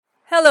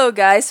Hello,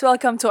 guys.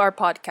 Welcome to our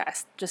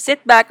podcast. Just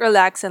sit back,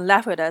 relax, and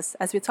laugh with us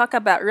as we talk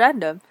about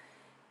random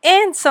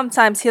and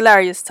sometimes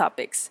hilarious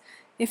topics.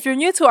 If you're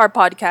new to our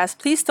podcast,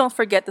 please don't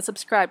forget to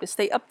subscribe to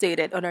stay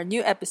updated on our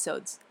new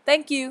episodes.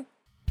 Thank you.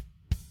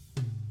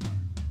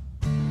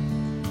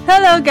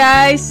 Hello,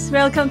 guys.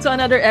 Welcome to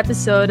another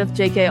episode of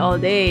JK All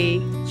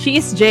Day. She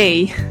is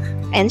Jay.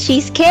 And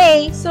she's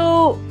Kay.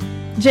 So,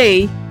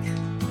 Jay,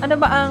 ano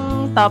ba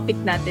ang topic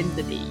natin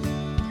today?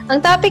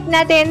 Ang topic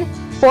natin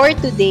for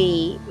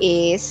today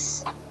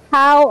is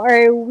how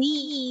are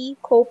we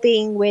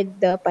coping with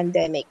the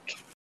pandemic?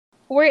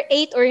 We're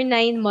 8 or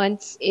 9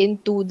 months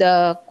into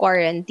the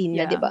quarantine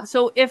na, di ba?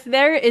 So, if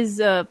there is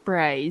a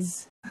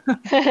prize,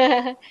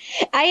 I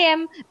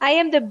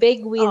am the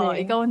big winner.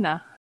 ikaw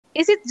na.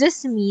 Is it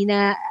just me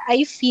na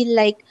I feel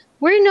like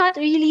we're not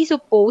really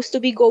supposed to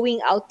be going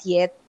out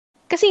yet?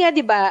 Kasi nga,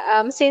 di ba,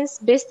 since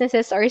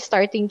businesses are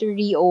starting to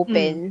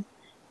reopen,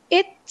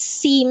 it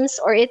seems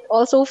or it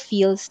also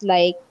feels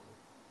like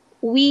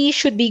we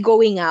should be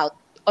going out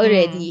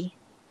already.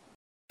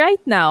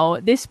 Right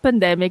now, this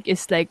pandemic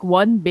is like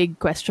one big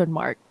question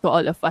mark to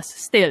all of us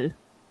still.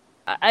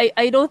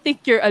 I don't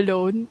think you're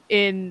alone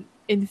in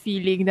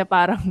feeling na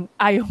parang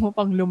ayaw mo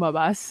pang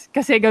lumabas.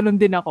 Kasi ganun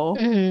din ako.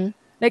 Mm-hmm.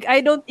 Like,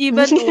 I don't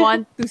even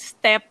want to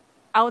step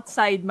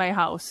outside my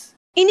house.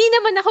 Hindi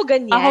naman ako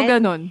ganyan. Ako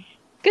ganun.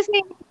 Kasi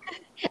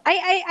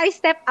I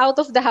step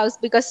out of the house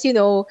because, you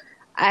know,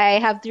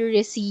 I have to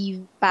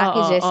receive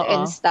packages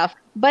and stuff.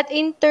 But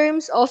in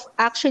terms of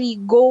actually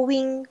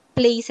going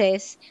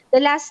places, the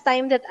last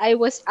time that I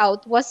was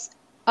out was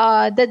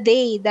the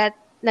day that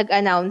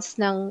nag-announce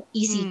ng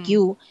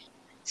ECQ.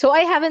 So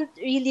I haven't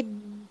really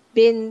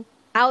been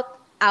out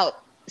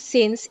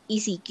since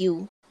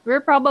ECQ.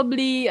 We're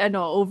probably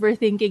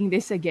overthinking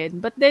this again.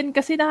 But then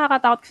kasi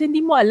nakakatakot kasi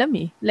hindi mo alam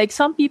eh. Like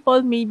some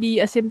people may be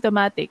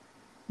asymptomatic.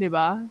 'Di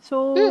ba?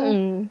 So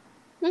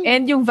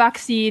and yung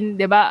vaccine,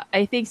 'di ba?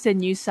 I think sa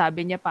news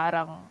sabi niya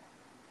parang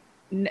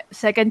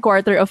second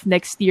quarter of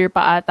next year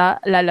pa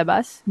ata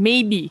lalabas.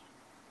 Maybe.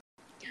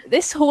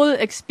 This whole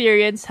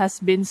experience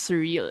has been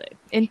surreal.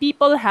 And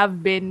people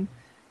have been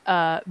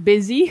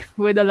busy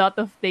with a lot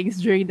of things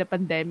during the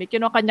pandemic.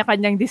 You know,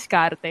 kanya-kanyang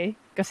diskarte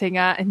kasi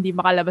nga hindi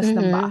makalabas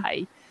ng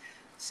bahay.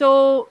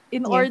 So,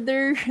 in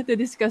order to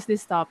discuss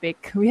this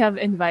topic, we have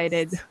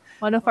invited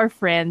one of our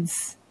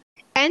friends.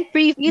 And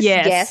previous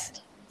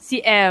guest.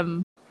 Si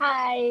M.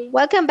 Hi.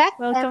 Welcome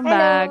back. Welcome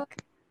Hello.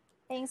 back.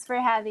 Thanks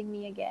for having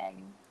me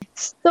again.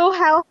 So,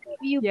 how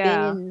have you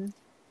been?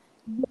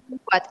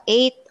 What,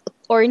 8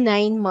 or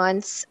 9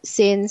 months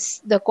since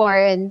the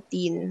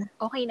quarantine?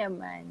 Okay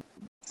naman.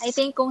 I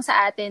think kung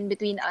sa atin,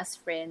 between us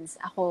friends,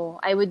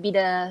 I would be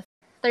the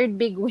third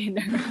big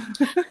winner.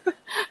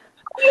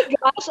 Oh my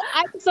gosh,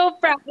 I'm so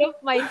proud of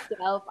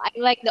myself. I'm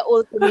like the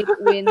ultimate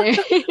winner.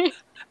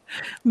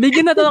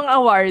 Bigyan na to ng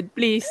award,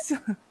 please.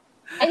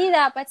 Ay, di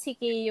dapat si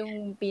Kay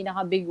yung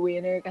pinaka-big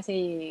winner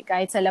kasi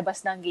kahit sa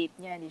labas ng gate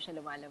niya, hindi siya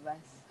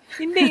lumalabas.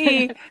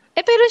 Hindi.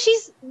 Pero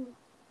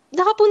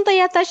nakapunta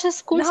yata siya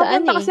school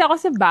saan Nakapunta kasi ako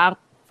sa bank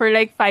for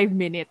like 5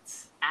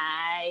 minutes.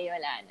 Ay,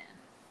 wala na.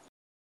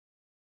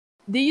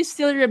 Do you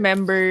still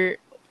remember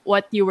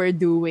what you were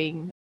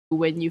doing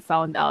when you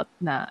found out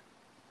na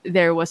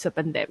there was a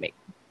pandemic?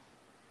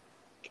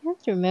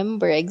 Can't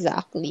remember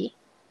exactly.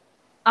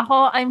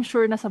 Ako, I'm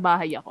sure nasa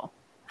bahay ako.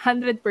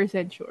 100%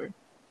 sure.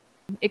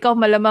 Ikaw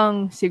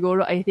malamang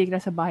siguro, I think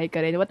nasa bahay ka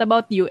rin. What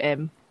about you,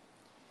 M?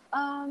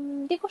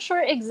 Di ko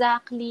sure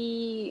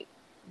exactly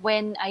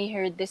when I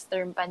heard this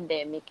term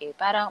pandemic eh.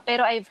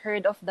 Pero I've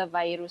heard of the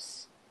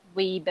virus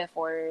way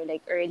before,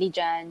 like early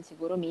Jan,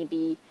 siguro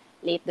maybe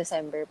late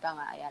December pa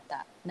nga yata,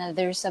 na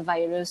there's a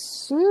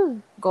virus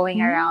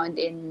going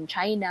around in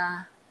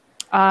China.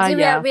 Kasi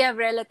we have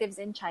relatives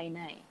in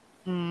China eh.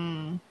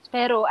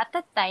 Pero at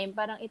that time,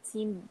 parang it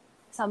seemed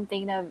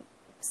something na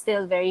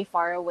still very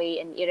far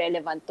away and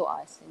irrelevant to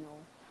us, you know.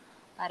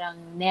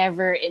 Parang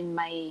never in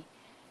my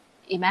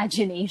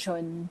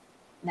imagination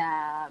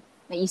na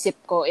naisip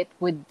ko it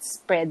would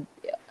spread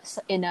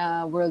in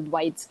a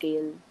worldwide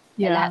scale.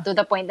 Yeah. To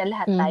the point na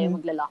lahat tayo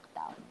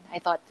magla-lockdown. I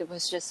thought it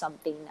was just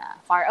something na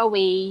far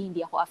away,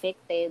 hindi ako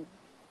affected.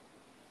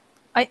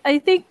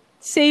 I think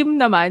same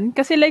naman.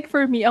 Kasi like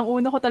for me, ang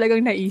una ko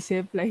talagang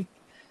naisip, like,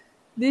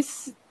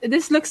 this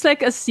looks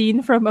like a scene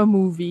from a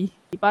movie.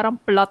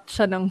 Parang plot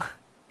siya ng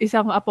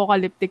isang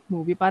apocalyptic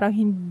movie. Parang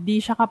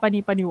hindi siya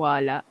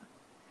kapanipaniwala.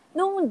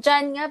 Nung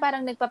Jan nga,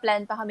 parang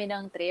nagpa-plan pa kami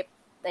ng trip.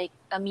 Like,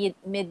 a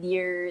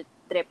mid-year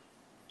trip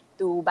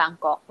to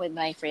Bangkok with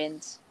my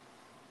friends.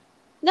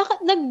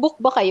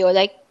 Nag-book ba kayo?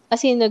 Like, as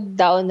in,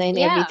 nag-down na and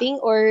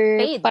everything? Or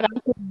paid. Parang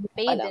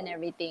Paid and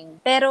everything.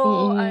 Pero,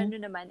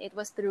 naman, it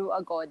was through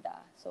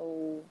Agoda.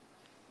 So,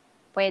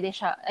 pwede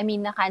siya. I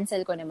mean,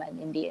 na-cancel ko naman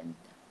in the end.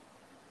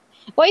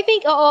 Oh, I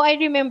think, I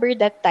remember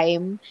that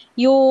time.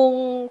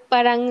 Yung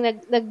parang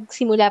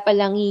nagsimula pa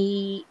lang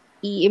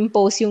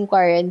i-impose yung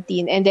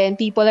quarantine and then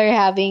people are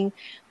having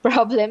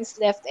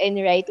problems left and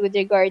right with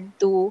regard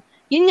to,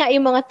 yun nga,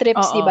 yung mga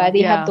trips, di ba?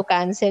 They have to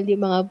cancel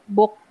yung mga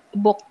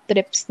book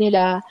trips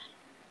nila.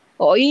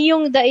 Oo, yun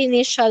yung the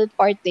initial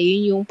part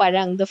yun yung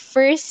parang the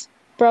first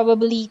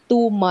probably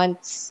 2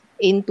 months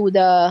into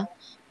the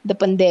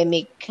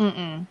pandemic.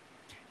 Mm-mm.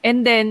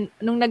 And then,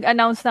 nung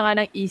nag-announce na nga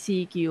ng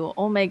ECQ,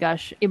 oh my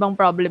gosh, ibang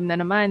problem na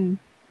naman.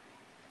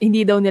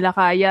 Hindi daw nila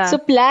kaya.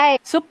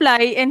 Supply,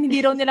 and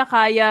hindi daw nila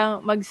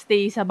kaya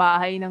magstay sa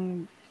bahay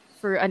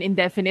for an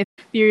indefinite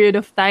period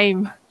of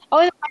time.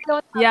 Oh, I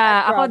don't have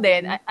that ako problem.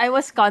 din. I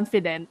was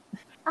confident.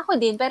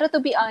 Ako din, pero to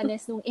be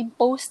honest, nung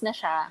imposed na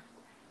siya,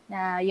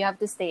 na you have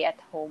to stay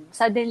at home,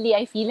 suddenly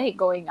I feel like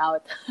going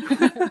out.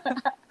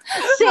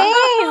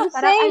 Same!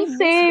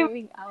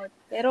 Going out.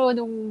 Pero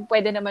nung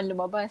pwede naman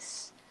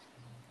lumabas,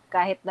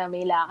 kahit na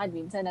may lakad,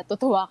 minsan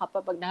natutuwa ka pa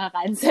pag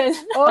nakaka-cancel.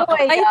 Oh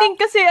my God. I think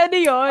kasi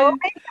yun. Oh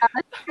my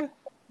God.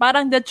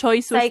 Parang the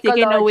choice was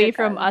taken away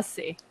from us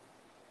eh.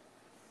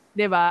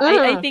 Diba?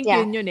 I think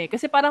yun eh.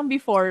 Kasi parang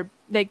before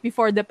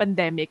the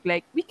pandemic,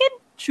 like, we can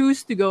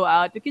choose to go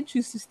out, we can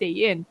choose to stay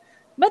in.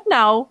 But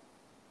now,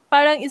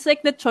 parang it's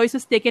like the choice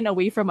was taken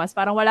away from us.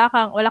 Parang wala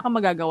kang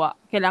magagawa.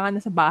 Kailangan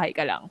nasa bahay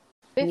ka lang.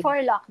 Before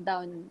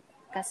lockdown,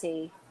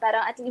 kasi,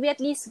 parang we at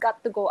least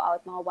got to go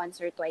out mga once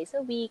or twice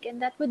a week,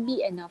 and that would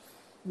be enough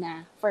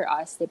na for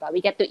us, diba?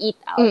 We get to eat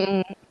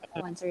out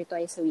once or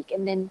twice a week.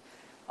 And then,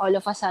 all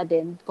of a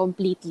sudden,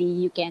 completely,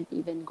 you can't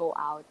even go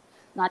out.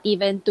 Not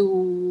even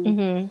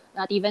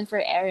for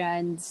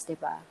errands,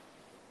 diba?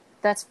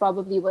 That's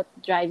probably what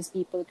drives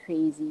people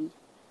crazy.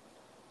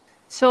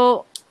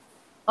 So,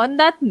 on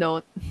that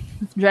note,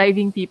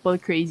 driving people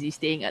crazy,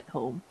 staying at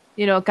home,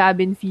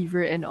 cabin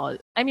fever and all.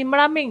 I mean,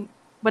 maraming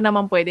pa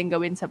naman pwedeng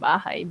gawin sa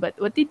bahay. But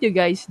what did you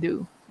guys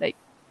do, like,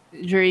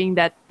 during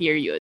that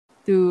period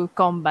to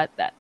combat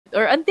that?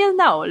 Or until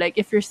now, like,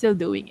 if you're still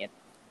doing it?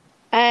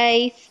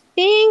 I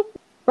think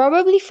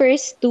probably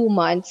first 2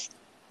 months,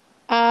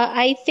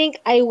 I think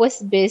I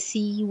was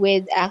busy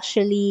with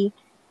actually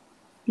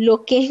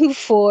looking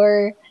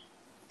for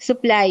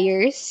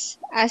suppliers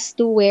as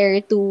to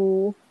where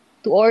to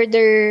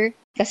order.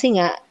 Kasi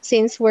nga,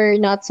 since we're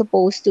not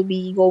supposed to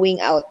be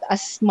going out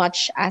as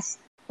much as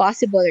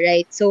possible,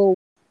 right? So,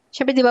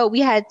 syempre, di ba,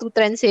 we had to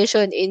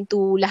transition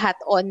into lahat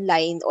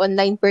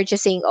online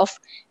purchasing of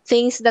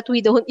things that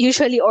we don't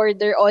usually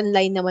order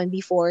online naman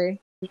before.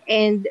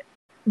 And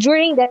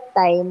during that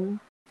time,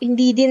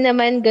 hindi din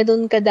naman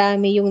ganun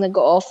kadami yung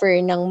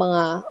nag-offer ng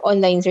mga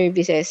online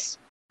services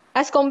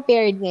as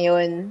compared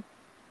ngayon.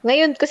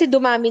 Ngayon, kasi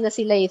dumami na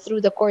sila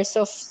through the course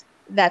of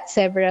that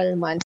several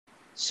months.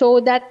 So,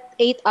 that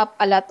ate up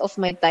a lot of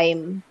my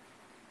time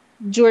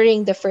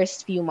during the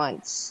first few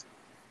months.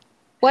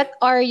 What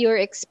are your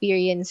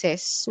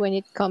experiences when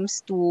it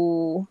comes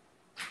to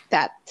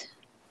that?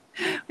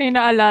 May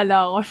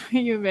naalala ako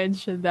when you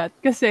mentioned that.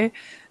 Kasi,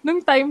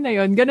 nung time na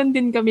yon, ganun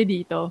din kami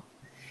dito.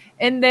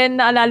 And then,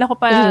 naalala ko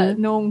pa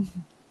nung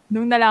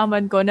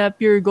nalaman ko na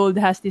Pure Gold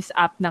has this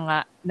app na nga,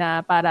 na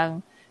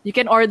parang, you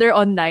can order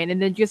online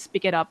and then just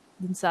pick it up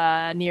dun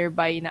sa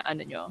nearby na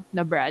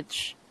na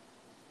branch.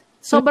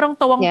 Sobrang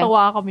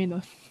tawang-tawa kami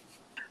nun.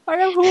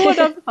 Parang who would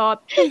have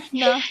thought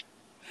na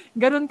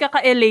ganun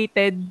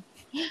ka-elated,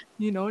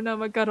 na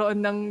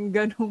magkaroon ng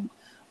ganung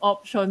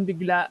option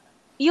bigla.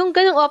 Yung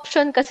ganung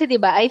option kasi,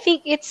 di ba, I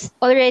think it's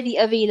already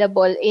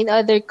available in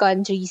other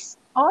countries.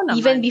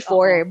 Even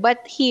before.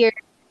 But here,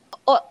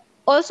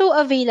 also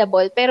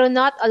available, pero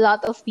not a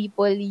lot of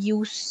people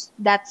use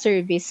that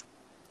service.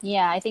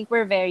 Yeah, I think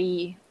we're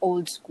very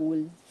old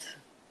school.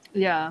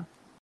 Yeah.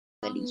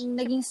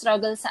 Naging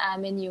struggle sa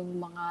amin yung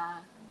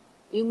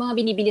mga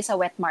binibili sa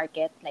wet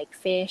market, like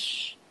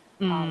fish,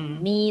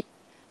 meat.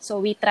 So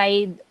we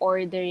tried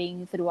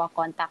ordering through a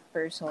contact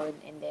person,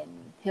 and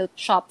then he'll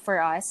shop for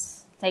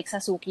us, like sa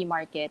Suki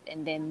Market,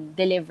 and then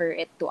deliver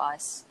it to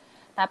us.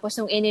 Tapos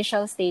nung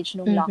initial stage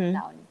nung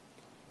lockdown,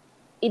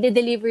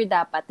 i-deliver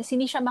dapat. Tapos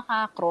hindi siya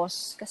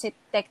maka-cross kasi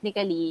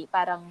technically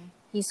parang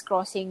he's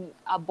crossing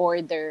a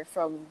border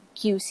from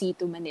QC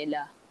to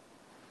Manila.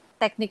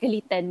 Technically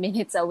 10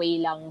 minutes away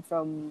lang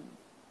from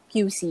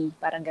QC,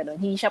 parang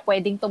gano'n. Hindi siya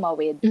pwedeng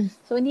tumawid.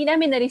 So hindi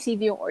namin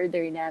na-receive yung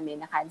order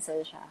namin,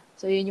 na-cancel siya.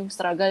 So yun yung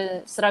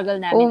struggle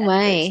namin at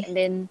first. And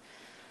then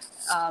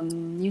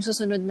yung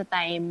susunod na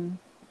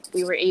time,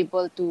 we were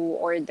able to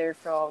order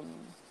from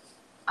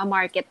a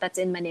market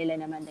that's in Manila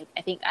naman, like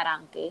I think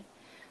Arangke.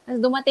 Tapos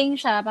dumating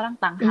siya, parang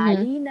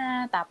tanghali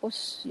na.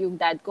 Tapos yung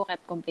dad ko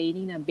kept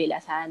complaining na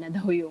bilasa na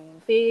daw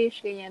yung fish,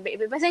 ganyan.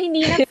 Basta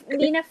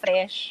hindi na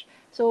fresh.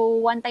 So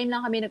one time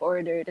lang kami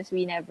nag-order, tapos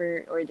we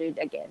never ordered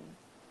again.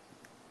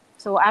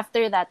 So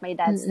after that, my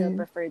dad still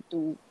preferred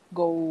to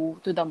go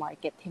to the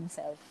market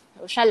himself.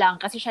 So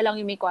kasi siya lang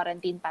yung may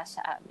quarantine pass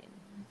sa amin.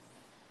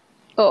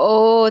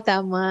 Oo,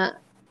 tama.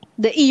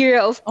 The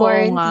era of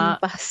quarantine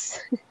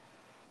pass.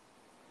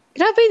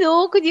 Grabe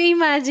no, could you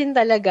imagine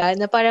talaga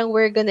na parang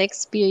we're gonna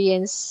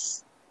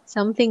experience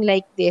something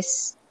like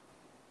this?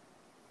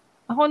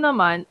 Ako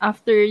naman,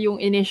 after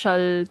yung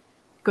initial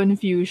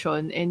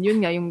confusion and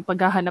yun nga, yung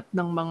paghahanap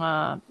ng mga,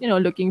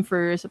 looking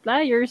for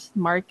suppliers,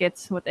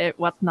 markets,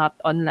 whatnot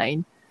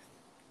online,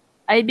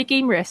 I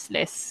became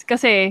restless.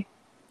 Kasi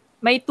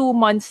may 2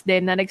 months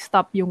din na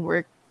nag-stop yung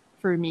work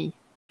for me.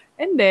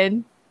 And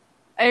then,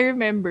 I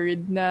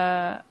remembered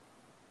na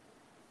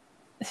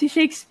si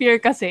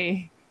Shakespeare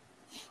kasi,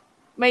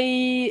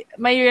 may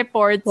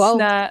reports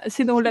na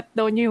sinulat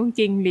daw niya yung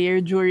King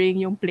Lear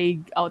during yung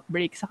plague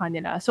outbreak sa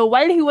kanila. So,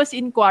 while he was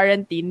in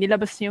quarantine,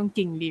 nilabas niya yung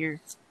King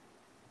Lear.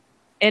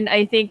 And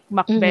I think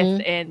Macbeth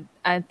and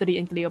Antony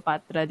and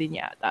Cleopatra din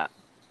yata.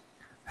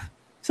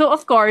 So,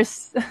 of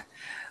course,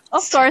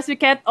 we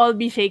can't all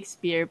be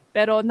Shakespeare.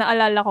 Pero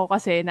naalala ko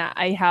kasi na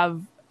I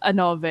have a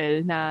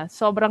novel na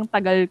sobrang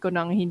tagal ko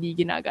nang hindi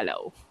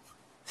ginagalaw.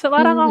 So,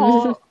 parang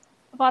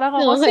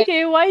ako,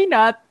 sige, why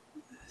not?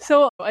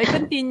 So, I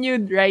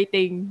continued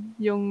writing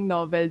yung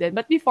novel din.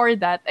 But before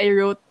that, I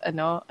wrote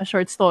a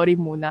short story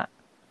muna.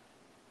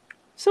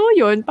 So,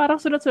 yun, parang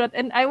sunod-sunod.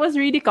 And I was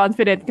really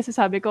confident kasi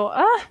sabi ko,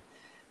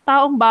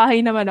 taong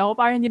bahay naman ako.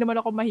 Parang hindi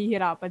naman ako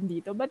mahihirapan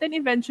dito. But then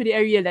eventually,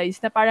 I realized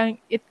na parang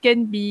it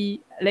can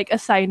be like a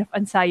sign of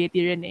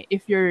anxiety rin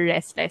if you're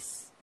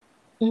restless.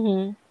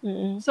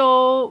 So,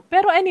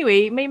 pero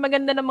anyway, may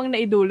maganda namang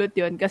naidulot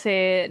yun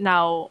kasi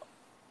now,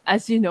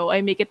 as you know,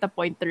 I make it a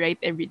point to write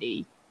every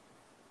day.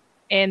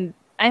 And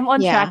I'm on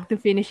track to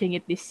finishing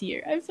it this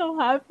year. I'm so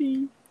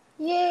happy.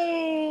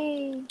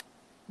 Yay!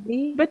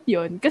 But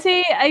yun,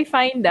 kasi I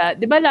find that,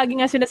 di ba lagi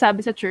nga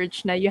sinasabi sa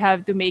church na you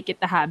have to make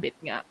it a habit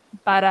nga.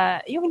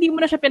 Para yung hindi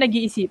mo na siya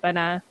pinag-iisipan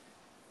na,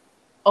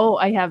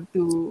 I have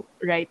to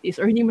write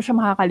this. Or hindi mo siya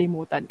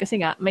makakalimutan.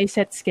 Kasi nga, may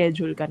set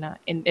schedule ka na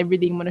and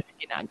everything mo na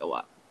siya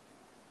ginagawa.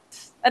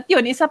 At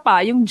yun, isa pa,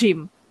 yung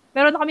gym.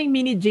 Meron na kaming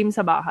mini gym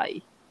sa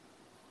bahay.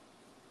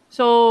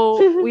 So,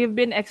 we've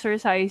been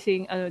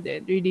exercising,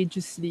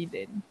 religiously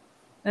din.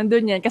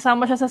 Nandun yan.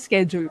 Kasama siya sa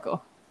schedule ko.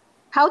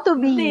 How to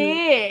be?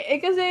 Hindi.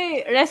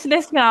 Kasi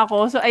restless nga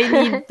ako. So, I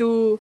need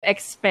to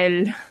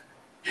expel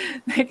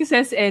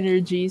excess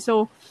energy.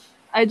 So,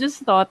 I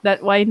just thought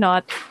that why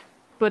not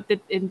put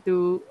it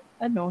into,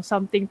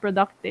 something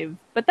productive.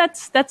 But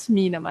that's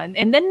me naman.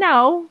 And then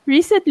now,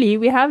 recently,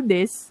 we have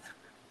this.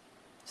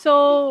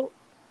 So,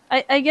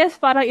 I guess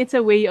parang it's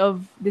a way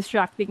of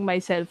distracting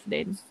myself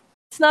din.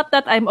 It's not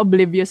that I'm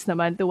oblivious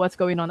naman to what's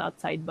going on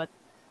outside, but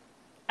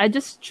I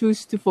just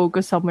choose to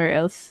focus somewhere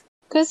else.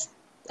 Because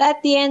at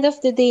the end of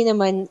the day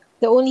naman,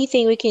 the only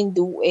thing we can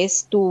do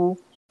is to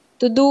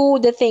do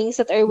the things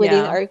that are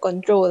within our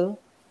control.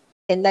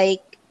 And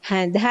like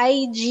hand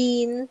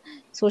hygiene,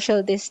 social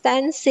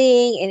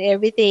distancing, and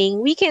everything,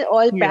 we can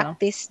all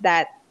practice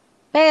that.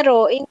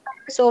 Pero in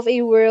terms of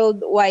a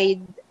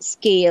worldwide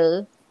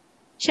scale,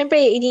 syempre,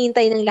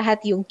 iniintay ng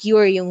lahat yung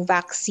cure, yung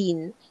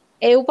vaccine.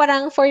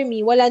 Parang for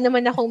me, wala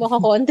naman akong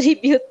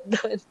makakontribute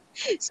doon.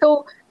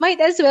 So, might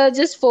as well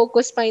just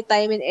focus my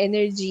time and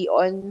energy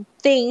on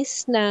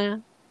things that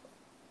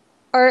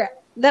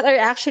are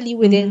actually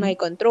within my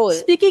control.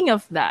 Speaking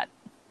of that,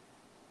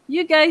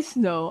 you guys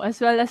know, as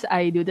well as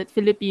I do, that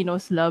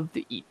Filipinos love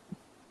to eat.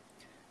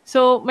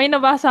 So, may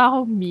nabasa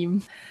akong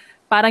meme.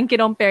 Parang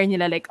kinompare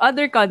nila like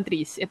other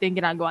countries. Ito yung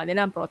ginagawa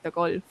nila ang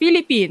protocol.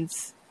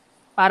 Philippines.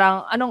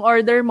 Parang, anong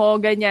order mo,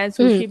 ganyan,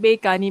 sushi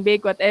bake, kani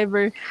bake,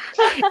 whatever.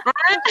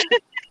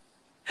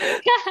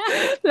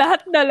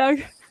 Lahat na lang.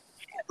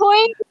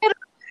 Hoy,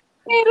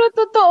 pero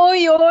totoo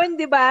yun,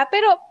 di ba?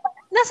 Pero,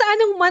 nasa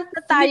anong month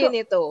na tayo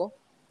nito?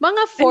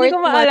 Mga fourth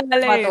month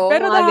pa to.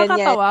 Pero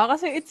nakakatawa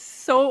kasi it's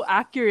so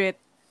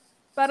accurate.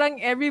 Parang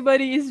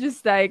everybody is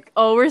just like,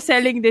 we're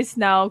selling this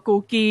now,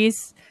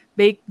 cookies,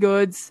 baked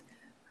goods.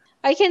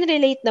 I can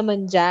relate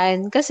naman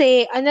dyan.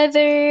 Kasi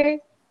another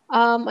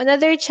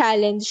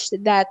challenge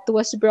that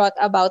was brought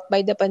about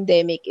by the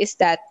pandemic is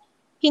that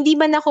hindi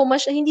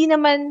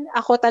naman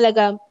ako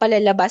talaga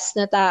palalabas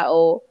na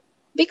tao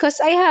because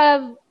I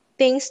have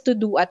things to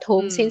do at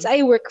home since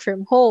I work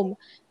from home.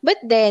 But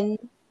then,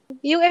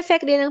 yung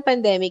effect din ng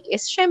pandemic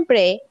is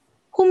syempre,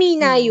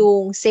 humina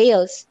yung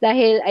sales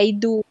dahil I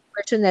do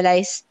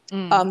personalized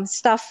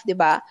stuff, di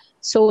ba?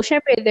 So,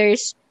 syempre,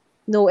 there's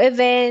no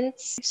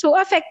events. So,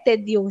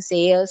 affected yung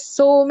sales.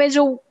 So,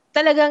 medyo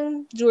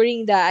talagang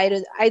during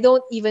I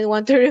don't even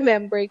want to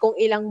remember kung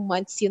ilang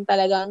months yun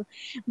talagang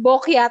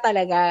bokya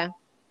talaga.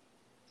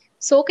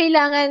 So,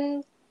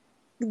 kailangan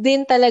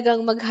din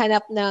talagang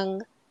maghanap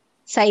ng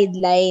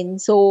sideline.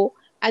 So,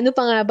 ano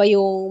pa nga ba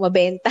yung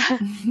mabenta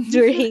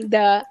during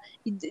the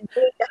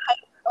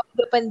height of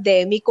the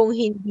pandemic kung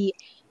hindi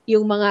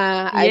yung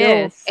mga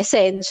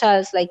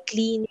essentials like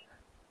cleaning,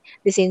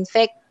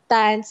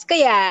 disinfectants.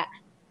 Kaya,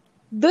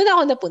 doon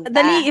ako napunta.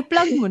 Dali,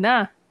 i-plug mo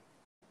na.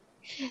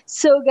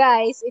 So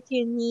guys, if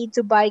you need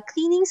to buy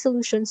cleaning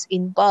solutions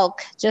in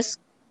bulk,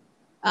 just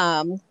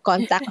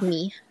contact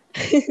me.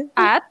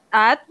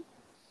 At?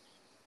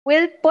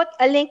 We'll put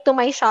a link to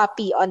my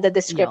Shopee on the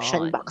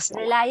description box.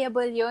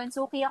 Reliable yun.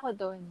 Suki ako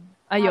dun.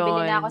 Ayun.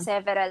 Nabili na ako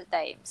several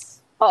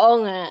times.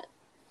 Oo nga.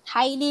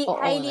 Highly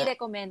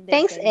recommended.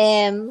 Thanks,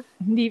 Em.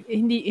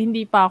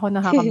 Hindi pa ako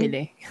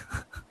nakakabili.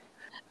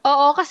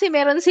 Oo, kasi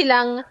meron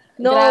silang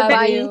no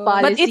buying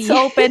policy. But it's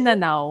open na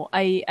now,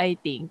 I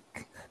think.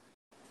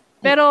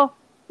 Pero,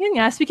 yun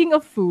nga, speaking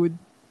of food,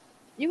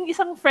 yung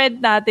isang friend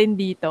natin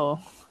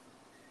dito,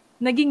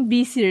 naging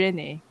busy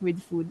rin with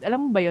food.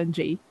 Alam mo ba yun,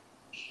 Jay?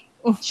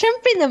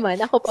 Syempre naman,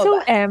 ako pa So,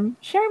 ba?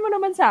 share mo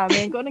naman sa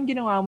amin kung anong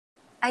ginawa mo.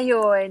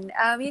 Ayun.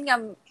 Yun nga,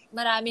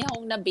 marami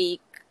akong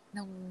na-bake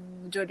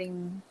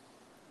during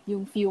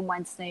yung few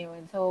months na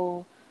yun.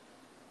 So,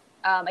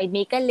 I'd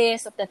make a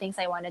list of the things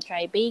I want to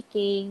try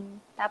baking.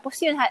 Tapos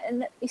yun,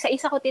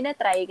 isa-isa ko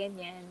tinatry,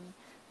 ganyan.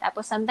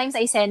 Tapos sometimes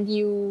I send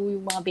you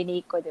yung mga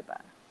binake ko, di ba?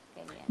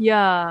 Ganyan.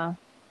 Yeah.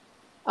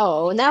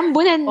 Oo,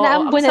 naambunan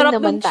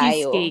naman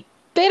tayo. Cheesecake.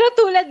 Pero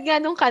tulad nga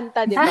nung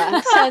kanta, di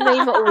ba?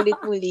 Sana'y maulit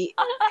muli.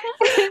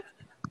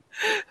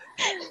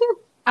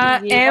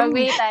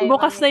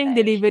 Bukas na yung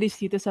deliveries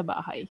dito sa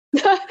bahay.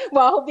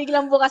 Wow,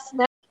 biglang bukas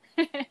na.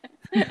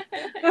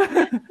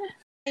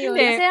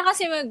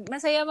 Ayun,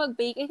 masaya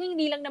mag-bake. I think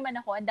hindi lang naman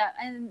ako.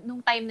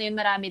 Nung time na yun,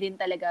 marami din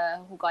talaga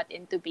who got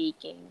into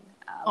baking.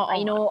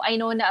 I know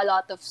na a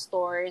lot of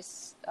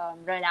stores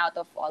run out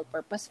of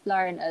all-purpose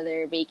flour and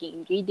other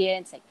baking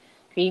ingredients like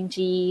cream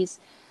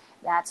cheese.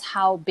 That's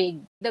how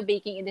big the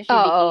baking industry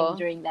became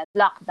during that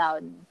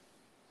lockdown.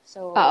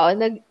 So,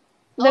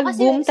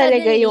 nag-boom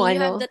talaga yung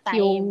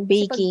yung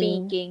baking. Kasi pag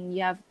baking,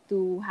 you have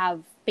to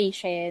have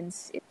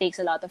patience. It takes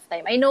a lot of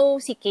time. I know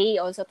si Kay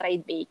also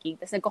tried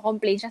baking. Tapos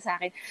nagko-complain siya sa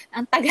akin,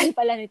 ang tagal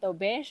pala nito,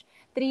 besh.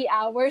 3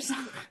 hours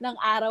ng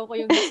araw ko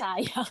yung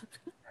nasayang.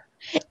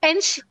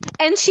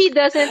 And she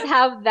doesn't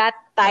have that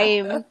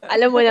time.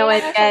 Alam mo naman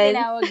yan. Kaya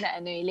tinawag na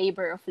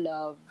labor of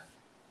love.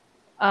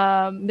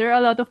 There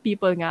are a lot of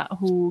people nga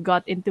who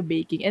got into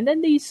baking and then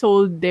they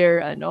sold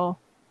their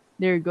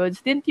goods.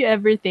 Didn't you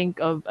ever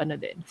think of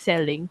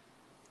selling?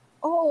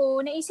 Oo,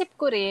 naisip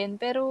ko rin,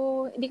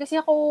 pero hindi kasi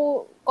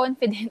ako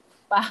confident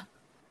pa.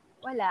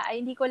 Wala,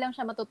 hindi ko lang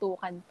siya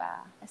matutukan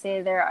pa.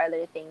 Kasi there are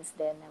other things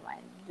din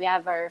naman. We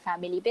have our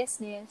family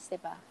business, di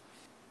ba?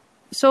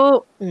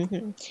 So,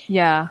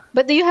 yeah.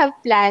 But do you have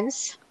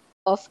plans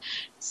of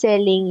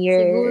selling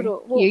your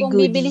Siguro, your kung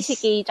goodies? Bibili si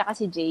Kay tsaka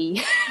si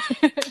Jay.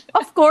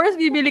 Of course,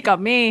 bibili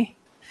kami.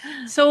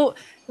 So,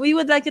 we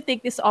would like to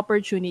take this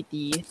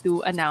opportunity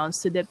to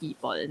announce to the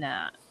people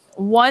na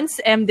once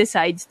M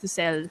decides to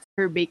sell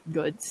her baked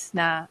goods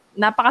na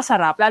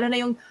napakasarap, lalo na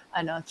yung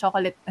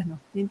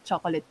yung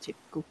chocolate chip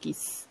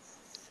cookies.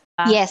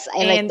 Yes,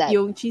 I like that. And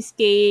yung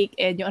cheesecake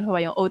and yung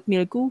yung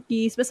oatmeal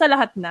cookies, basta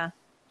lahat na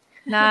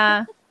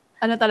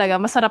talaga,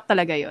 masarap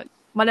talaga yon.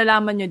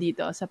 Malalaman nyo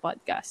dito sa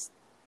podcast.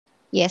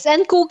 Yes,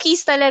 and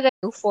cookies talaga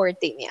yung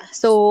forte niya.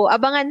 So,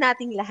 abangan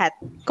nating lahat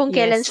kung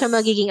kailan siya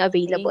magiging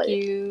available.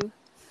 Thank you.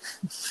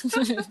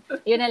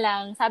 Yun na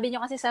lang. Sabi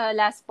nyo kasi sa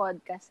last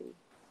podcast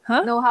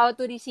Huh? Know how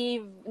to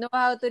receive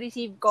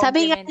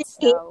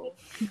compliments now.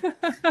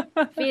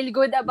 Feel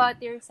good about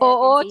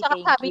yourself and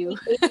say thank you.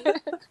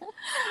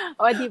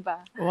 O,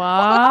 diba?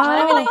 Wow!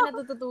 Marami tayong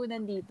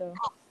natututunan dito.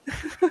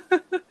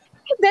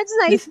 That's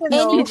nice to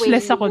know.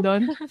 Speechless ako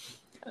doon.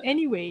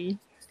 Anyway.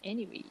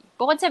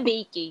 Bukod sa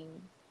baking,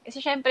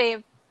 kasi syempre,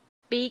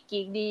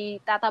 baking,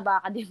 di tataba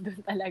ka din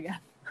doon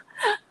talaga.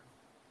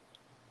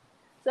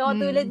 So,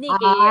 tulad ni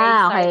Kay, I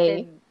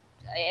started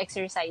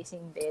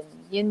exercising din.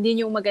 Yun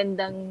din yung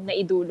magandang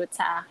naidulot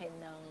sa akin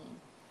ng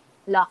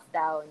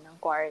lockdown, ng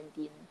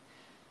quarantine.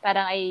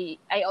 Parang I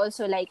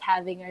also like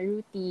having a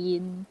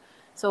routine.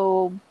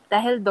 So,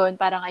 dahil doon,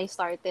 parang I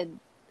started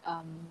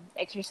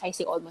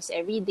exercising almost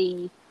every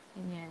day.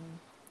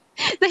 Ganyan.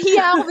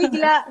 Nahiya ako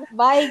bigla.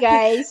 Bye,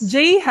 guys.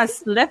 Jay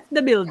has left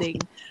the building.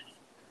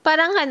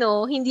 Parang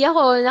hindi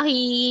ako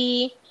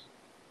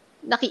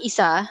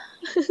nakiisa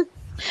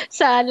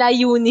sa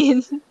layunin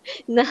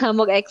na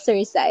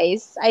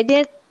mag-exercise. I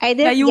didn't get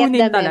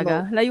the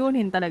memo.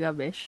 Layunin talaga,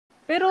 besh.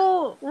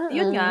 Pero,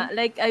 yun nga,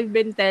 like I've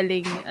been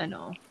telling,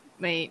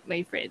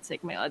 my friends,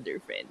 like my other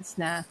friends,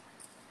 na,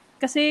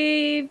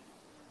 kasi,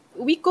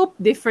 we cope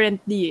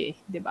differently,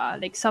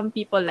 diba? Like, some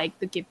people like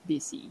to keep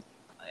busy.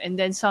 And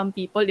then, some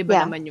people,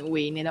 iba naman yung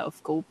way nila of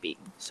coping.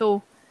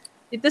 So,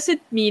 it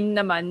doesn't mean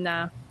naman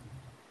na,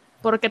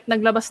 porket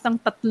naglabas ng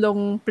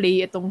 3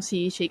 play itong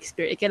si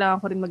Shakespeare,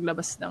 kailangan ko rin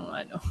maglabas ng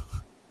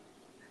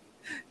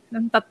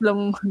ng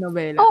 3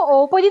 nobela.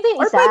 Oo, pwede din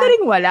isa. Or pwede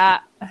rin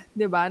wala.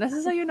 Diba? Nasa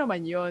sayo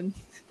naman yun.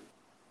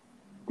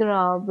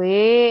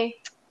 Grabe.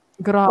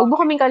 Huwag mo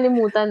kaming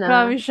kalimutan na.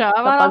 Grabe siya.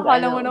 Parang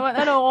kala mo naman,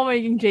 ako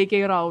magiging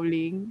J.K.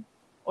 Rowling?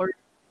 Or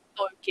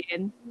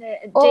Tolkien?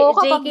 Oo,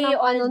 kapag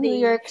New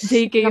York's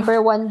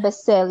number 1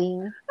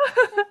 best-selling.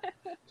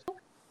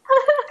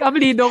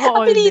 Kapilido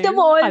ko all day. Kapilido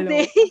mo all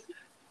day.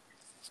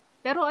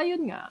 Pero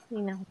ayun nga.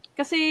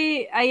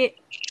 Kasi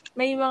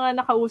may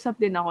mga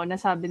nakausap din ako na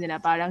sabi nila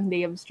parang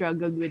they have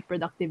struggled with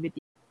productivity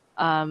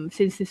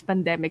since this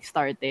pandemic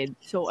started.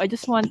 So I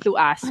just want to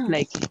ask,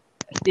 like,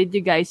 did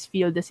you guys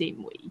feel the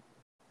same way?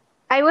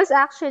 I was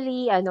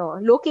actually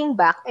looking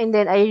back and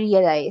then I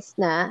realized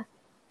na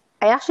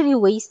I actually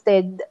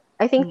wasted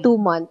I think 2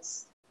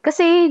 months.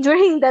 Kasi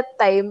during that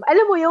time,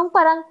 alam mo yung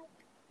parang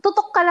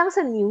tutok ka lang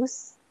sa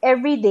news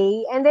every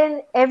day. And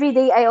then, every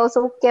day, I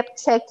also kept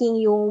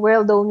checking yung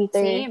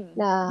Worldometer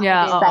na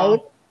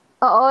site.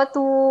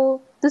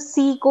 To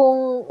see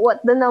kung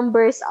what the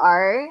numbers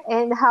are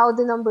and how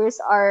the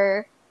numbers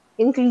are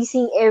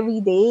increasing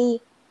every day.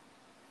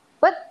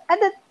 But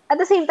at at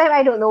the same time,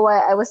 I don't know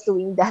why I was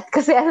doing that.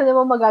 Kasi ano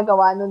naman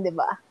magagawa nun, di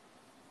ba?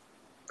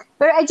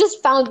 But I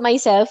just found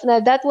myself na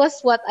that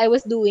was what I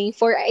was doing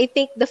for, I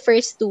think, the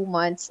first 2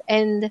 months.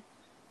 And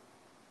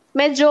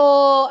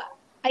medyo,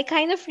 I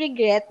kind of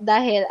regret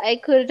dahil I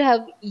could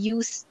have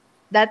used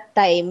that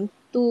time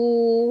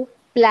to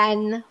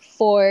plan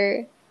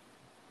for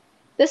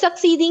the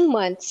succeeding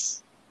months.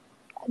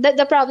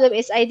 The problem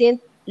is I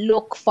didn't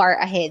look far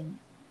ahead.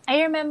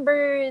 I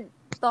remember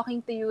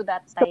talking to you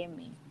that time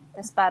eh.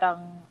 Tapos parang,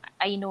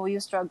 I know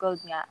you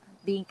struggled nga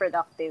being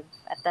productive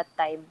at that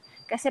time.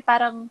 Kasi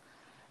parang,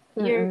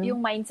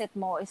 yung mindset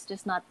mo is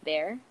just not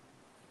there.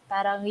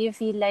 Parang you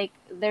feel like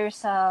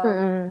there's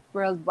a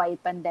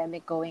worldwide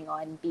pandemic going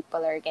on.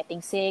 People are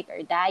getting sick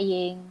or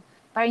dying.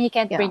 Parang you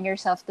can't bring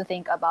yourself to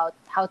think about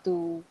how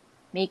to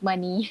make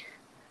money.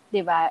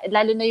 Diba?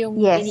 Lalo na yung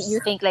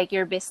you think like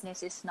your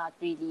business is not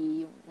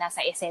really yung nasa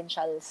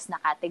essentials na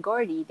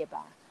category,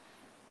 diba?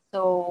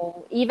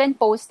 So, even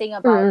posting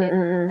about it,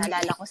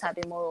 nalala ko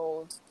sabi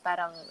mo,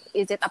 parang,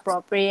 is it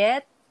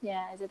appropriate?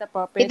 Yeah, is it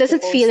appropriate it doesn't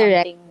to post feel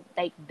something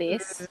like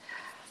this?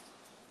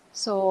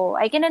 So,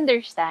 I can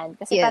understand.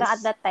 Kasi parang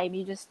at that time,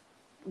 you just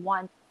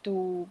want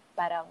to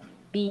parang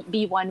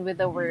be one with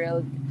the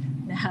world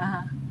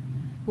na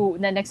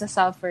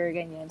nagsasuffer,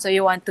 ganyan. So,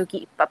 you want to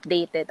keep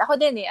updated.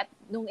 Ako din eh, at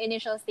nung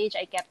initial stage,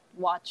 I kept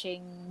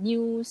watching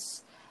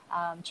news,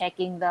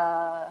 checking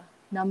the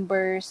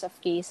numbers of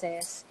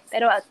cases.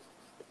 Pero at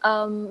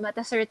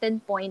a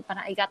certain point,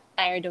 parang I got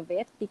tired of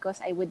it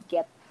because I would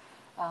get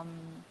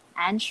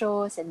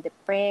anxious and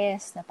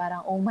depressed na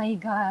parang, oh my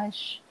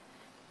gosh.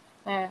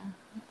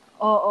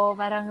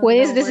 Parang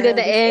when is this gonna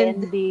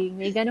end? Ending.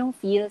 May ganong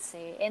feels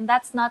eh. And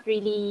that's not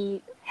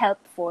really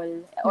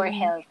helpful or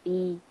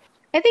healthy.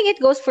 I think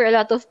it goes for a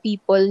lot of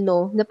people,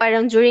 no? Na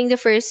parang during the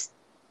first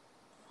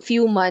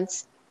few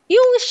months,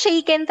 yung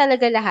shaken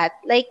talaga lahat.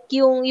 Like,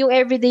 yung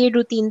everyday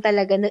routine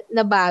talaga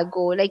na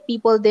bago. Like,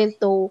 people didn't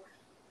know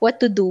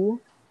what to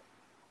do.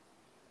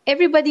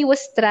 Everybody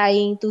was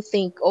trying to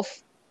think of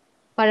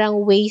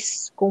parang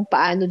ways kung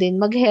paano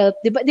din mag-help.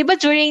 Diba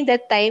during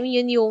that time,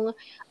 yun yung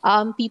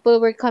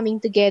people were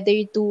coming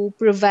together to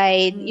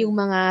provide yung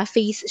mga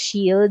face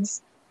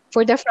shields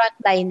for the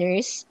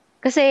frontliners.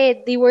 Kasi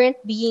they weren't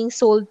being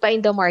sold pa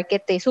in the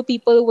market eh. So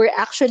people were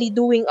actually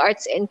doing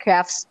arts and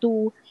crafts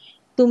to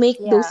make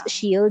those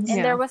shields. And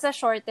there was a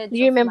shortage Do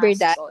you remember of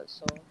masks that?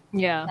 also.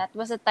 Yeah. That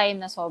was a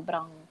time na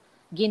sobrang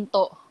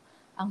ginto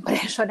ang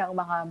presyo ng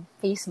mga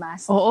face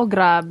masks. Oo,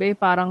 grabe.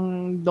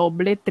 Parang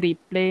doble,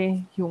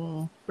 triple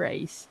yung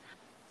price.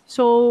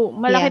 So,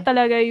 malaki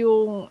talaga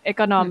yung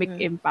economic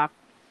impact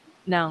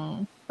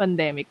ng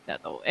pandemic na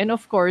to. And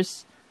of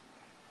course,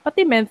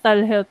 pati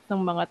mental health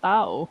ng mga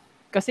tao.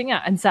 Kasi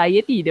nga,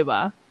 anxiety, di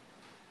ba?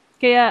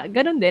 Kaya,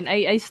 ganun din.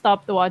 I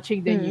stopped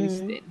watching the news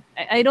din.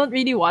 I don't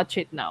really watch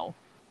it now.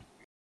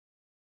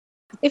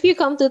 If you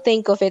come to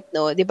think of it,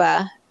 no, di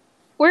ba?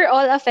 We're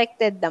all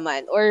affected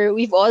naman, or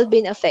we've all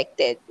been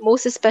affected.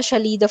 Most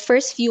especially the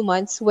first few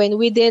months when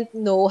we didn't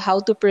know how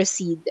to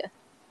proceed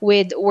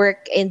with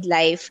work and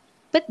life.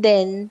 But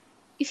then,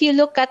 if you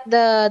look at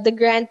the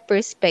grand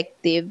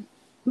perspective,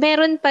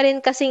 meron pa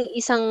rin kasing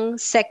isang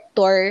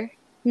sector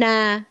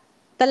na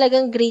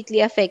talagang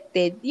greatly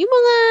affected. Yung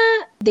mga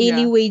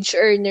daily wage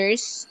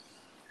earners,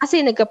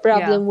 kasi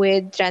nagka-problem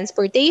with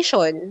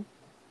transportation.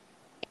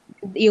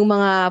 Yung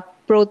mga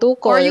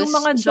protocols. Or yung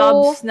mga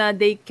jobs na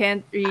they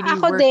can't really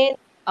work din,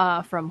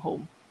 from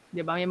home.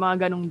 Diba? May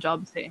mga ganong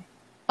jobs eh.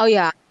 Oh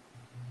yeah.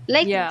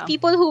 Like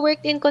people who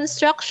worked in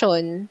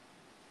construction.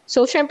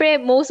 So, syempre,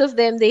 most of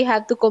them, they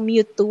had to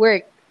commute to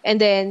work. And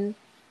then,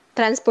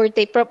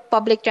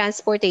 public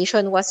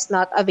transportation was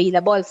not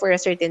available for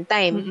a certain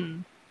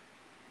time.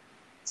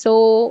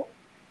 So,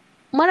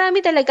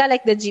 marami talaga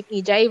like the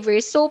jeepney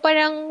drivers. So,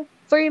 parang,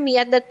 for me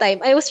at that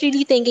time, I was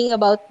really thinking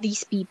about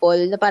these people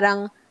na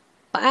parang,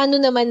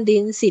 paano naman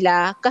din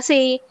sila?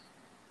 Kasi,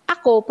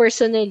 ako,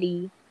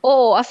 personally,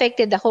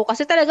 affected ako.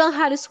 Kasi talagang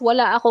halos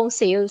wala akong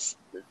sales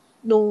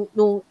nung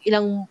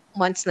ilang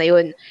months na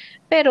yun.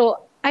 Pero,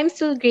 I'm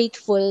still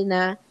grateful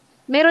na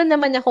meron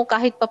naman akong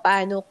kahit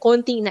papaano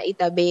konting na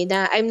itabi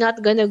na I'm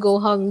not gonna go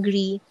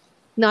hungry,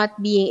 not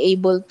being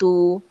able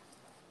to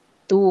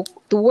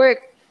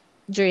work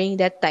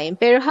during that time.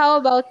 Pero how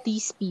about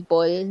these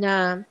people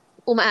na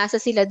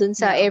umaasa sila dun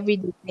sa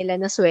everyday nila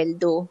na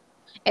sweldo?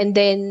 And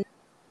then,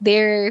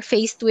 they're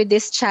faced with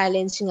this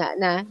challenge nga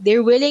na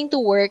they're willing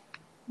to work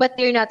but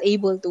they're not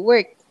able to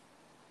work.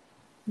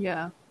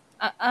 Yeah.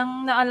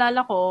 Ang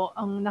naalala ko,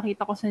 ang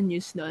nakita ko sa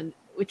news nun,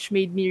 which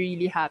made me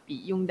really happy,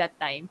 yung that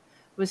time,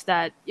 was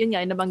that, yun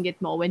nga, nabanggit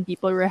mo, when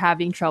people were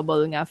having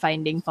trouble nga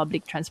finding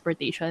public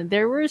transportation,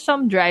 there were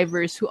some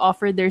drivers who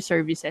offered their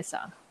services.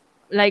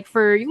 Like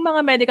for yung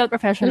mga medical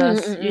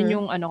professionals, yun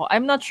yung ano ko.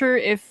 I'm not sure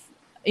if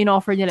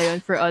in-offer nila yun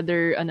for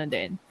other,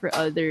 for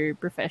other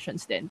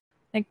professions din.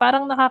 Like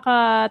parang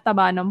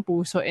nakakataba ng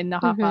puso and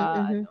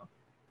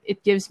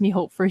it gives me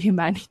hope for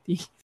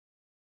humanity.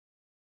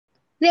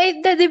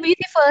 The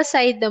beautiful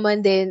side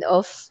naman din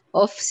of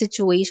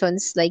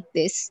situations like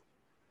this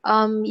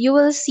you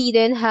will see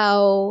then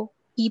how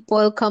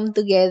people come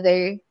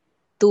together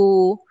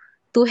to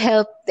to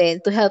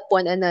help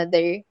one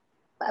another.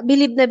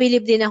 Bilib na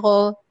bilib din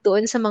ako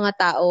doon sa mga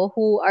tao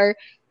who are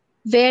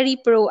very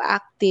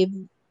proactive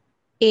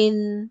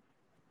in,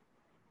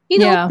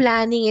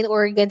 planning and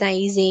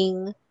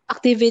organizing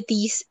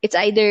activities. It's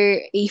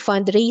either a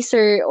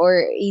fundraiser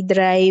or a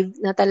drive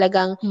na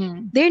talagang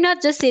they're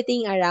not just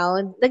sitting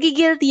around.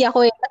 Nagigilty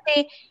ako eh. Kasi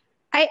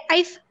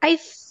I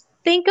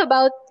think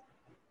about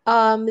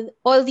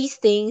all these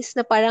things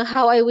na parang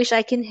how I wish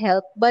I can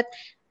help, but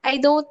I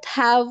don't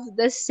have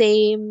the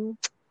same,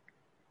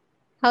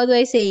 how do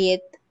I say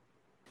it?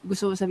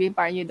 Gusto mo sabihin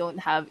parang you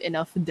don't have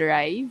enough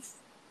drive?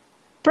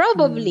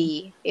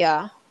 Probably,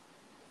 yeah.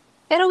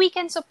 Pero we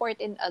can support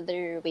in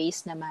other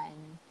ways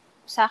naman.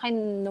 Sa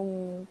akin,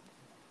 nung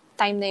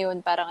time na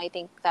yun, parang I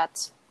think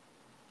that's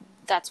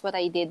what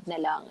I did na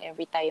lang.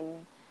 Every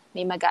time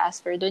may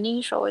mag-ask for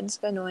donations,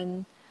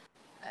 ganun.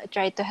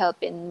 Try to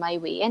help in my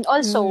way. And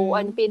also,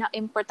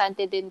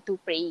 pinaka-importante din to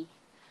pray.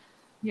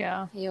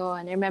 Yeah.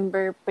 Yun. I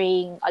remember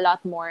praying a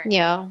lot more.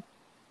 Yeah.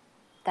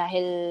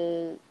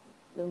 Dahil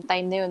yung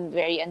time na yun,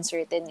 very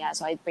uncertain nga.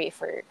 So, I'd pray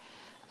for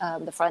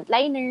the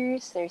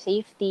frontliners, their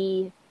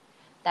safety.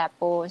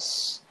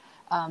 Tapos,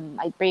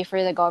 I'd pray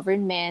for the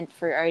government,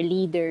 for our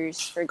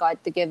leaders, for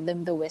God to give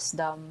them the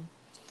wisdom,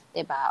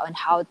 diba, on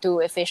how to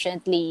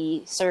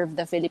efficiently serve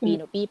the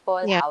Filipino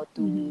people, how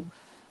to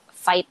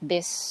fight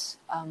this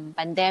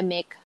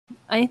pandemic.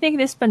 I think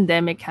this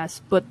pandemic has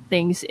put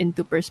things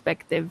into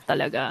perspective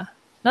talaga.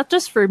 Not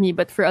just for me,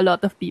 but for a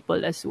lot of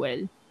people as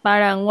well.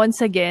 Parang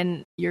once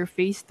again, you're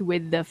faced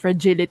with the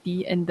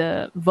fragility and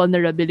the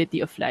vulnerability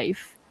of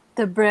life.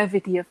 The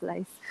brevity of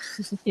life.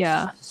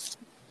 Yeah.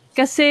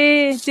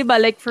 Kasi,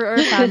 diba, like for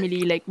our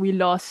family, like we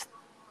lost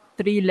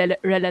 3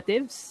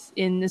 relatives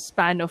in the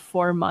span of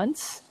 4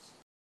 months.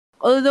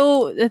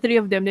 Although the 3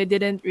 of them, they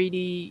didn't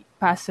really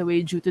pass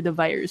away due to the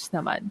virus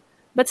naman.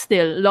 But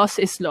still, loss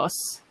is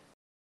loss.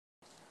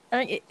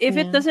 If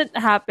it doesn't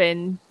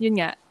happen, yun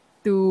nga,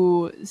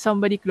 to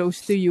somebody close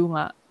to you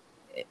nga,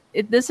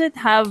 it doesn't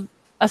have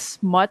as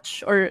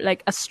much or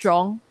like as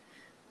strong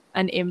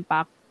an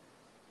impact.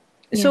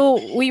 Yeah.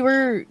 So we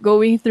were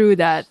going through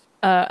that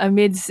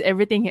amidst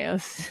everything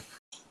else.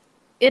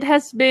 It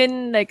has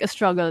been like a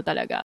struggle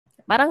talaga.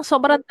 Parang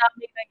sobrang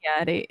daming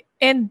nangyari.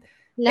 And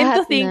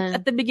to think,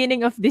 at the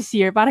beginning of this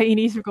year, parang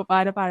iniisip ko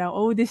parang,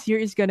 oh, this year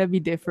is gonna be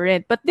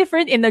different. But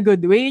different in a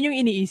good way. Yun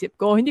yung iniisip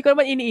ko. Hindi ko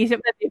naman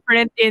iniisip na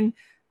different in,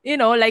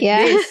 like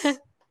this.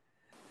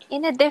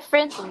 In a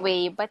different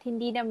way, but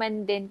hindi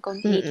naman din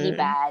completely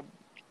bad.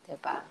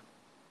 Diba?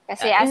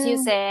 Kasi as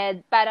you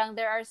said, parang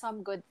there are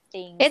some good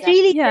things that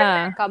really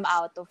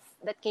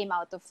came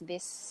out of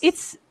this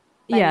pandemic.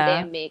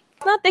 pandemic.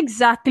 Not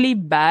exactly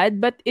bad,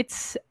 but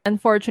it's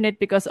unfortunate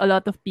because a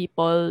lot of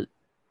people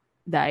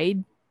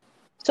died.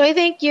 So I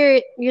think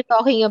you're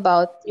talking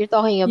about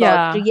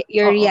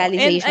your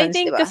realizations. And I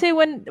think kasi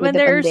when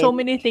there are so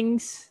many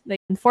things,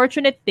 like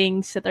unfortunate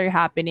things that are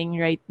happening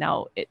right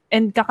now,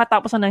 and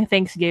kakatapos ng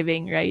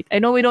Thanksgiving, right? I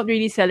know we don't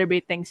really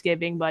celebrate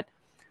Thanksgiving, but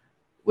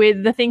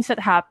with the things that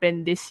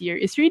happened this year,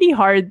 it's really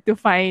hard to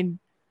find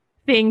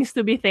things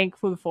to be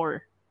thankful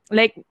for.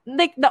 Like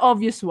the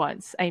obvious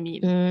ones, I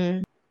mean.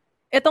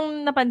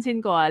 Itong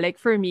napansin ko, like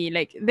for me,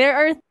 like there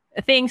are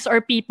things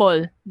or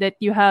people that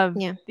you have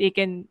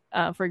taken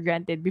for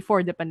granted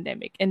before the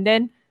pandemic. And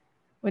then,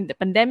 when the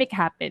pandemic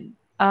happened,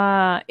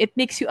 it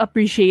makes you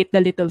appreciate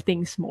the little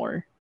things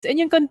more. And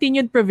yung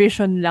continued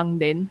provision lang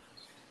din.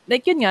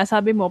 Like yun nga,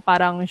 sabi mo,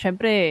 parang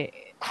syempre,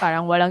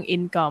 parang walang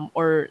income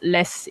or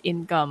less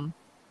income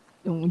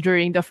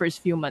during the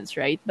first few months,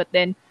 right? But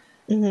then,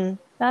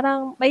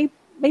 parang may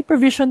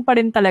provision pa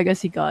rin talaga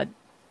si God.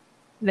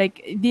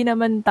 Like, di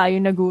naman tayo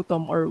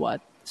nagutom or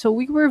what. So,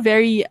 we were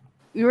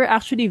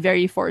actually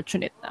very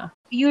fortunate na.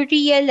 You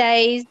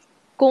realize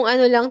kung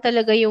ano lang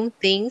talaga yung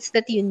things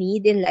that you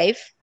need in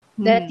life,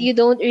 that you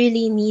don't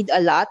really need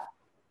a lot.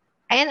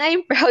 And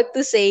I'm proud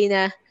to say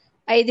na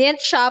I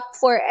didn't shop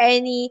for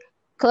any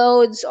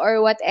clothes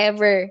or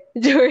whatever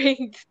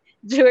during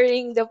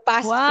the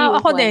past few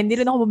months. Wow, ako din.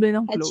 Hindi rin ako bumili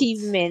ng clothes.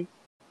 Achievement.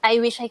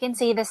 I wish I can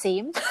say the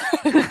same.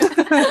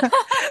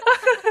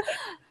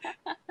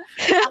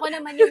 Ako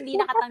naman yung hindi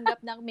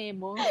nakatanggap ng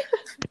memo.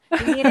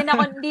 Hindi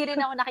rin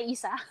ako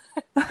nakiisa.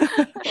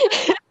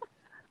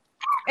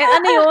 Eh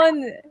ano yun?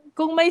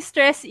 Kung may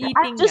stress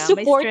eating na,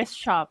 may stress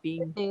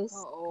shopping.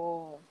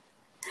 Oo.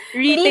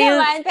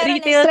 Retail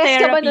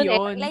therapy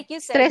yun. Like you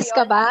said, stress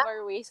ka ba?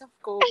 Our ways of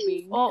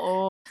coping.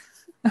 Oo.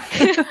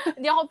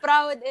 Hindi ako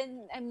proud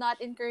and I'm not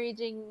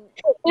encouraging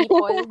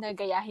people na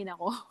gayahin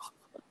ako.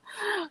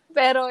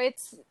 Pero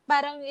it's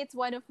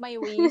one of my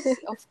ways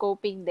of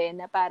coping din,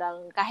 na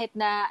parang kahit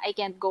na I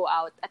can't go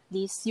out, at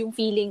least yung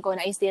feeling ko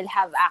na I still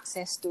have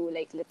access to,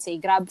 like, let's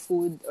say, grab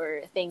food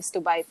or things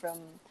to buy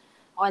from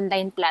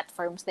online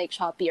platforms like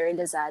Shopee or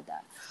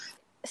Lazada.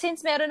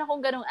 Since meron akong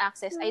ganong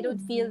access, I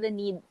don't feel the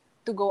need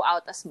to go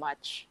out as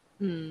much.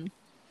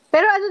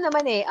 Pero ano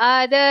naman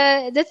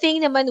the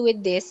thing naman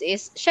with this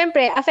is,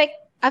 syempre,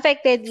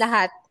 affected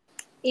lahat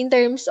in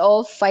terms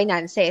of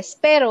finances.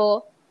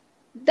 Pero,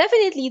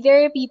 definitely,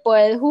 there are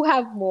people who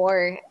have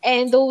more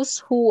and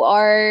those who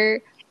are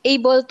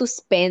able to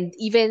spend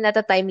even at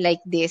a time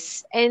like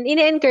this. And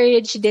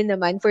ina-encourage din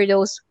naman for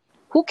those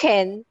who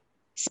can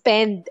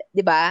spend,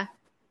 di ba?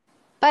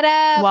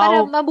 Para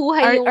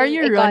mabuhay yung are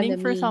you economy.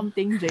 Running for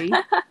something, Jay?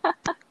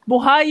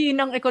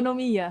 Buhayin ng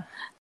ekonomiya.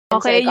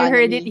 Okay, you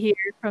heard it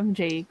here from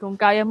Jay. Kung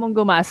kaya mong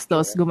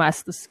gumastos,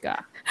 gumastos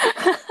ka.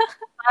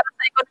 Para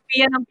sa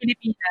ekonomiya ng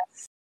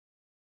Pilipinas.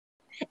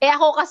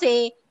 Ako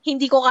kasi,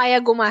 hindi ko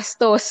kaya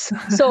gumastos.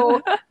 So,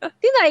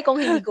 tinry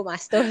kong hindi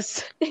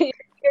gumastos.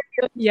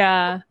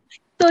 Yeah.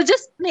 So,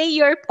 just play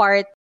your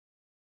part.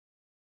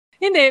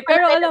 Hindi,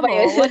 pero alam mo,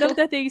 one of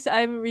the things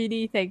I'm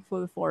really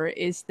thankful for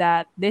is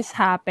that this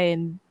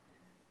happened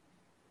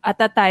at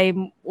a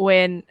time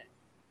when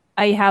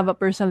I have a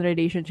personal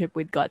relationship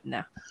with God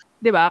na.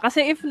 'Di ba?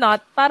 Kasi if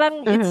not,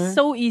 parang it's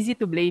so easy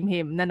to blame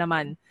him na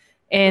naman.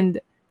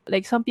 And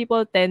like some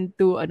people tend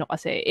to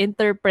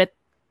interpret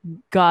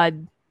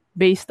God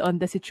based on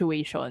the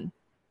situation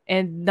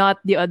and not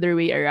the other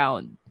way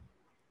around.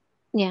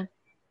 Yeah.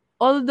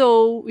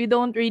 Although we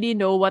don't really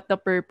know what the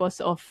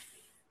purpose of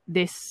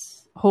this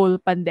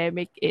whole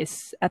pandemic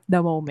is at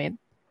the moment,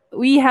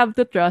 we have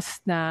to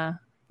trust na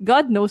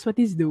God knows what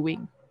He's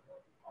doing.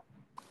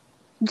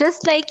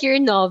 Just like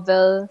your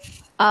novel,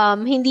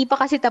 hindi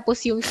pa kasi tapos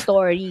yung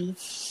story.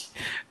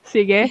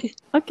 Sige.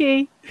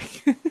 Okay.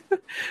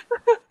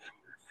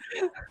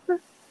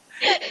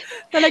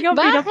 Talagang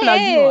pina-plug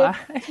mo ah.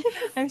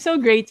 I'm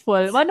so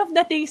grateful. One of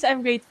the things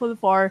I'm grateful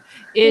for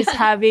is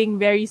having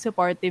very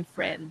supportive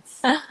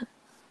friends.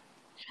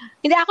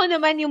 Hindi, ako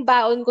naman yung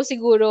baon ko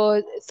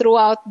siguro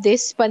throughout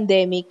this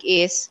pandemic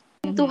is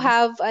to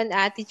have an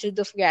attitude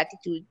of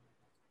gratitude.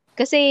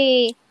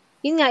 Kasi,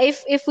 yun nga,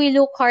 if we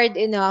look hard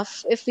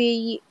enough, if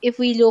we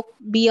look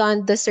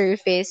beyond the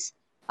surface,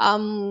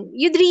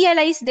 you'd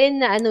realize din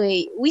na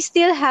we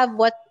still have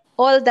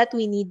all that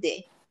we need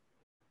eh.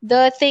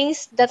 The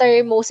things that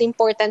are most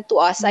important to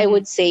us, I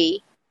would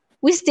say,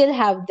 we still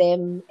have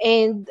them.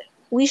 And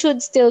we should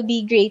still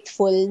be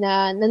grateful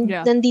na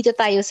nandito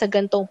tayo sa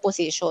gantong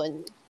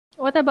position.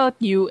 What about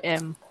you,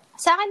 Em?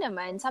 Sa akin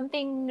naman,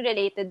 something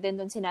related din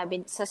dun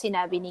sa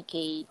sinabi ni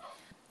Kay.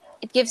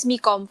 It gives me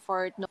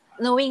comfort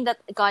knowing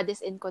that God is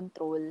in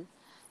control.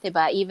 'Di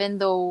ba? Even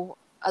though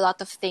a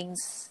lot of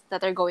things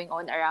that are going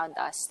on around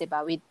us, 'di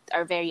ba? We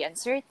are very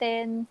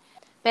uncertain.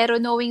 Pero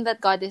knowing that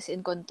God is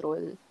in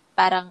control,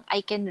 parang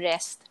I can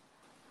rest.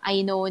 I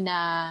know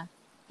na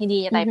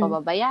hindi niya tayo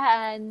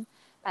pababayaan.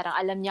 Parang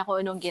alam niya kung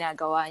anong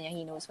ginagawa niya.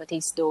 He knows what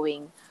He's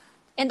doing.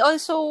 And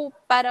also,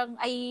 parang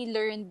I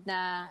learned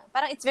na,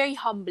 parang it's very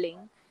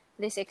humbling,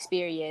 this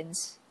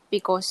experience,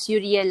 because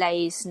you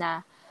realize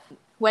na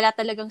wala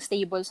talagang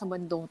stable sa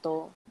mundong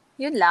to.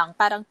 Yun lang,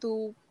 parang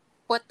to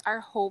put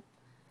our hope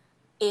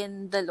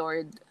in the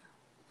Lord,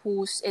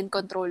 who's in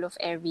control of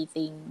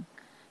everything.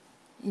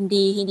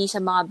 Hindi sa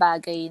mga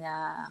bagay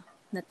na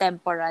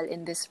temporal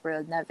in this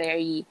world, na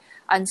very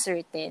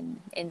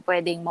uncertain and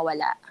pwedeng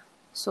mawala.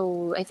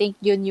 So, I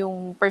think yun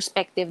yung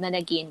perspective na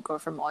nag-gain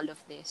ko from all of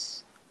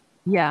this.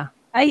 Yeah,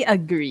 I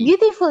agree.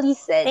 Beautifully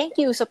said. Thank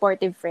you,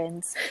 supportive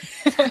friends.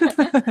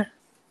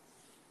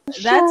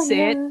 That's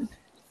it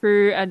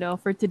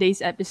for today's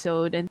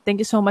episode. And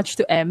thank you so much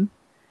to Em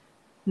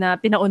na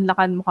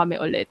pinaunlakan mo kami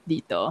ulit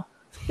dito.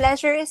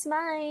 Pleasure is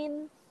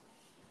mine.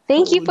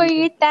 Thank you for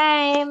your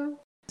time.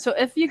 So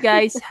if you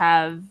guys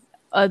have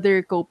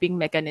other coping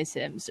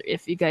mechanisms, or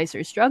if you guys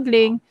are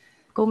struggling,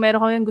 kung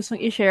meron kayong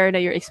gustong i-share na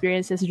your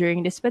experiences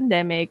during this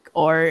pandemic,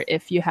 or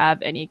if you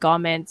have any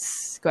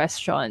comments,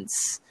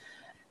 questions,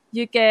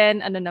 you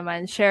can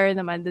share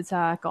naman dun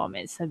sa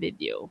comments sa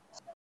video.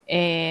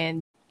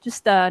 And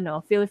just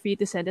feel free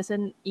to send us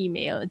an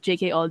email,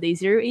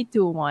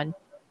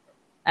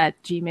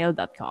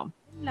 jkallday0821@gmail.com.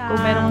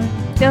 Kung meron,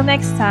 till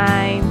next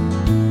time.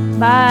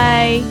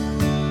 Bye!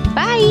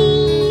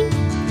 Bye!